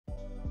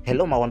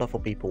Hello my wonderful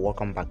people,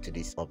 welcome back to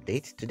this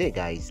update. Today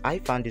guys, I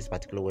found this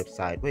particular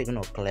website where you're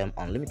going to claim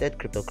unlimited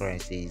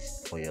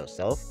cryptocurrencies for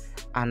yourself,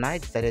 and I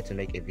decided to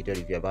make a video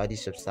review about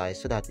this website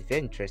so that if you're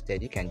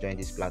interested you can join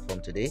this platform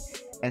today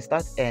and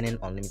start earning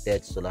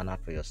unlimited Solana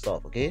for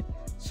yourself. Okay,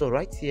 so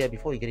right here,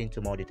 before we get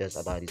into more details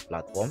about this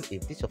platform,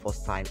 if this is your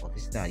first time of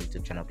visiting our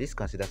YouTube channel, please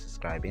consider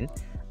subscribing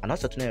and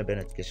also turn on your bell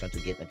notification to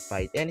get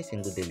notified any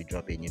single day we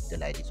drop a new video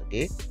like this.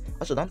 Okay,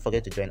 also don't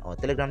forget to join our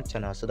Telegram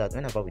channel so that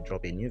whenever we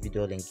drop a new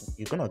video link,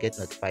 you're gonna get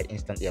notified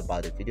instantly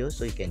about the video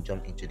so you can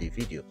jump into the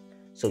video.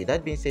 So with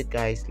that being said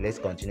guys, let's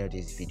continue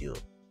this video.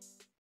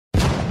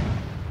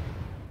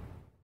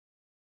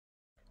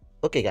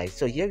 Okay guys,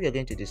 so here we are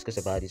going to discuss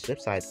about this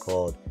website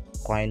called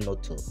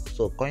CoinNoto.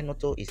 So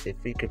CoinNoto is a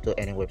free crypto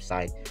earning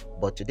website,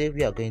 but today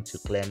we are going to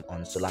claim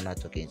on Solana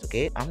tokens.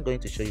 Okay, I'm going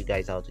to show you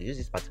guys how to use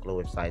this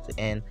particular website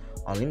to earn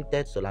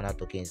unlimited Solana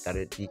tokens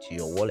directly to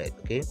your wallet.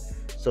 Okay,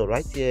 so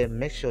right here,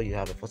 make sure you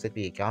have a faucet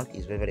pay account.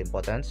 Is very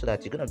important so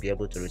that you're going to be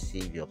able to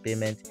receive your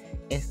payment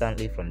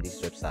instantly from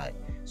this website.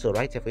 So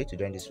right here, for you to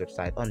join this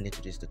website, all you need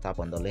to do is to tap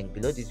on the link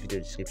below this video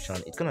description.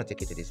 It's gonna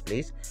take you to this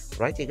place.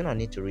 Right here, you're gonna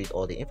need to read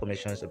all the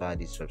information about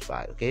this website.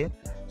 Okay,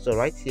 so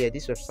right here,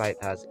 this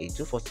website has a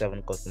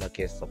 24/7 customer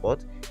care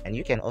support, and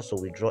you can also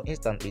withdraw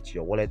instantly to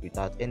your wallet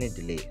without any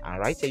delay. And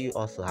right here, you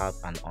also have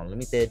an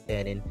unlimited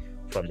earning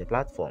from the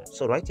platform.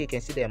 So right here you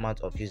can see the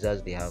amount of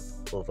users they have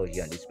over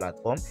here on this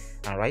platform,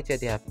 and right here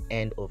they have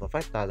earned over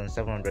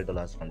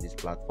 $5,700 from this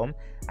platform,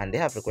 and they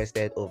have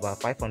requested over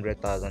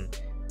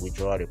 500,000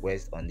 withdrawal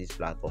requests on this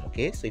platform.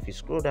 Okay, so if you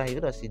scroll down,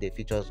 you're gonna see the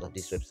features of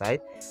this website,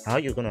 how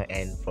you're gonna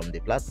earn from the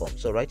platform.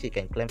 So right here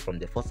you can claim from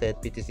the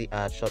faucet, PTC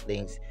ads, short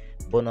links,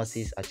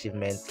 bonuses,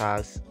 achievement,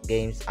 tags,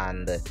 games,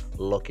 and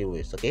lucky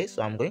wheels. Okay,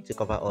 so I'm going to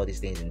cover all these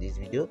things in this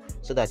video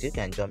so that you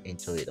can jump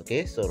into it.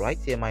 Okay, so right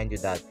here, mind you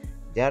that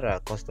there are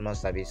customer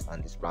service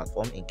on this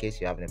platform in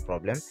case you have any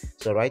problem.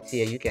 So right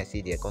here you can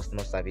see their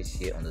customer service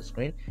here on the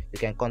screen. You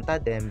can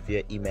contact them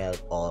via email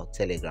or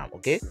Telegram.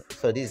 Okay,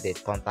 so this is the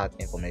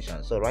contact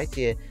information. So right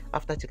here,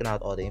 after checking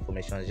out all the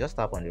information, just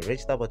tap on the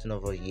register button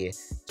over here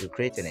to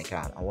create an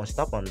account, and once you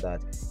tap on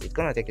that, it's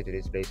gonna take you to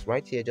this place.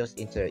 Right here, just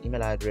enter your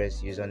email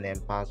address,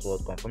 username,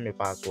 password, confirm your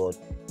password.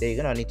 Then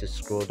you're gonna need to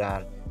scroll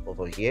down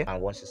over here,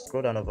 and once you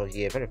scroll down over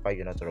here, verify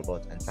you're not a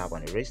robot, and tap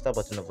on the register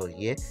button over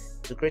here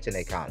to create an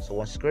account. So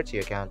once you create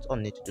your account, all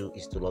you need to do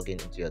is to log in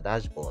into your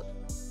dashboard.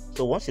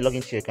 So once you log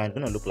into your account, it's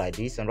gonna look like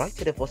this, and right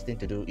here the first thing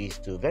to do is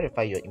to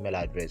verify your email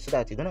address so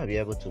that you're gonna be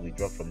able to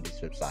withdraw from this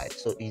website.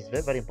 So it's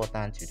very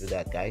important to do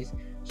that guys,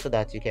 so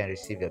that you can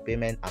receive your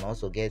payment and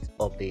also get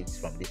updates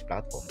from this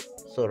platform.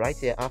 So right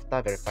here,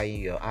 after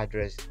verifying your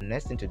address, the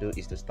next thing to do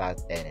is to start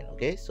earning.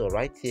 Okay, so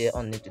right here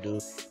all you need to do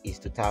is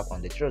to tap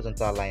on the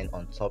horizontal line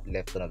on top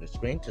left corner of the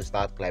screen to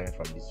start climbing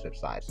from this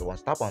website. So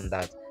once you tap on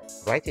that,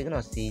 right here you're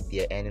gonna see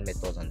their earning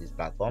methods on this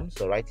platform.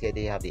 So right here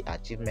they have the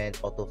achievement,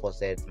 auto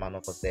faucet,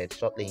 manual faucet,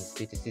 short links,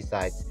 PTC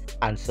sites,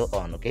 and so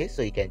on. Okay,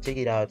 so you can check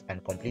it out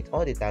and complete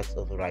all the tags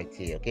over right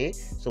here. Okay,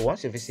 so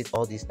once you visit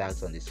all these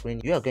tags on the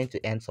screen, you are going to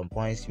earn some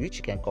points which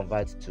you can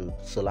convert to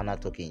Solana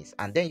tokens,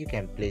 and then you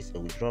can place a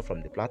withdrawal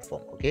from the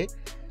platform. Okay,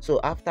 so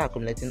after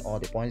accumulating all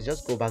the points,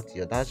 just go back to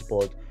your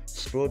dashboard,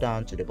 scroll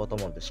down to the bottom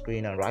of the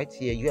screen, and right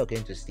here you are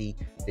going to see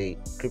the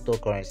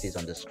cryptocurrencies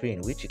on the screen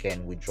which you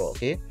can withdraw.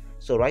 Okay,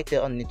 so right here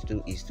all you need to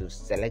do is to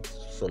select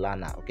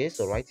Solana. Okay,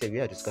 so right here we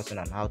are discussing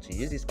on how to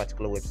use this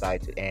particular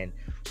website to earn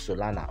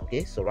Solana.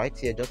 Okay, so right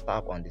here just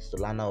tap on the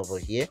Solana over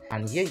here,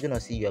 and here you're gonna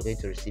see you are going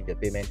to receive your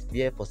payment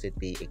via faucet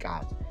pay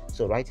account.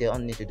 So right here all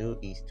you need to do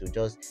is to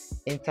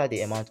just enter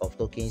the amount of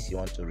tokens you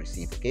want to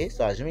receive. Okay,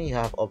 so assuming you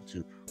have up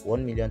to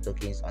 1 million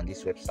tokens on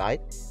this website,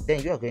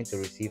 then you are going to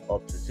receive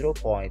up to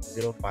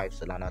 0.05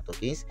 Solana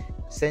tokens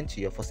sent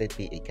to your faucet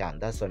pay account.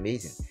 That's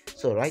amazing.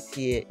 So right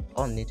here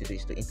all you need to do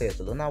is to enter your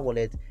Solana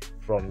wallet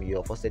from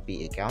your faucet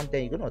pay account.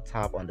 Then you're going to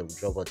tap on the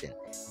withdraw button,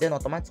 then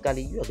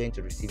automatically you are going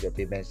to receive your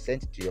payment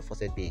sent to your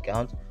faucet pay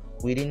account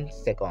within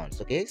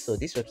seconds. Okay, so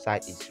this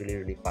website is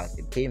really fast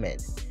in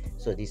payment.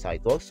 So this is how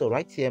it works. So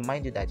right here,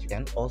 mind you that you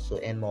can also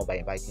earn more by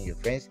inviting your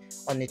friends.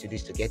 All you need to do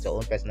is to get your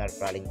own personal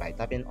referral link by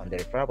tapping on the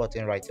referral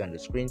button right here on the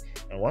screen,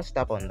 and once you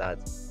tap on that,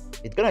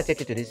 it's gonna take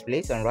you to this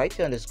place, and right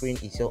here on the screen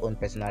is your own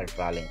personal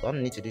referral link. All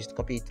you need to do is to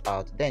copy it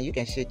out, then you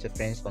can share it to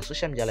friends on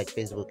social media like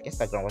Facebook,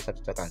 Instagram, WhatsApp,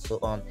 TikTok, and so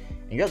on,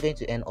 and you are going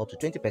to earn up to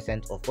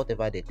 20% of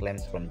whatever they claim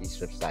from this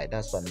website.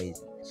 That's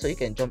amazing. So you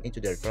can jump into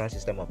the referral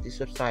system of this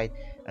website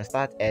and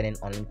start earning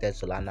unlimited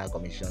Solana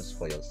commissions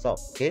for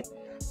yourself. Okay,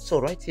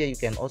 so right here you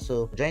can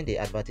also join the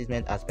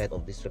advertisement aspect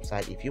of this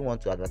website if you want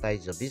to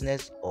advertise your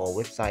business or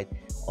website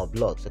or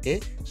blogs.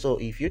 Okay, so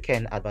if you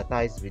can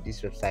advertise with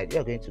this website, you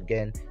are going to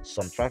gain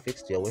some traffic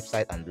to your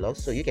website and blogs,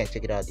 so you can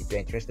check it out if you're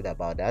interested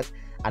about that.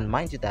 And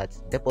mind you that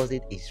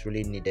deposit is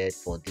really needed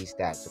for these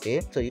tags. Okay,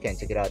 so you can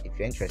check it out if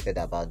you're interested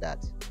about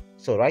that.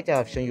 So right here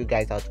I've shown you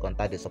guys how to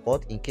contact the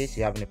support. In case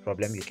you have any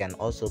problem, you can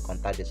also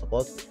contact the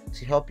support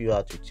to help you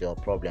out with your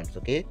problems.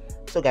 Okay,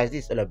 so guys,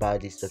 this is all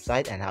about this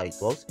website and how it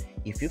works.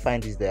 If you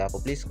find this there,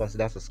 please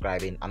consider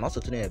subscribing and also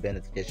turning on your bell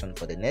notification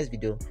for the next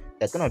video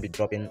that's gonna be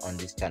dropping on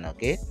this channel.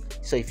 Okay,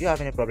 so if you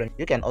have any problem,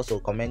 you can also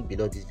comment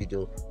below this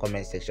video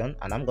comment section,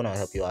 and I'm gonna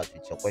help you out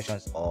with your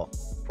questions or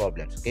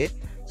problems. Okay,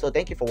 so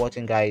thank you for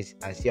watching, guys,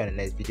 and see you on the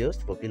next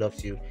videos. For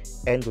loves you,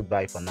 and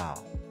goodbye for now.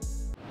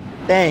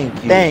 Thank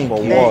you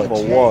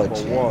for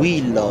watching.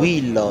 We love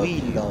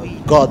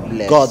you. God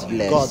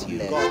bless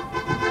you.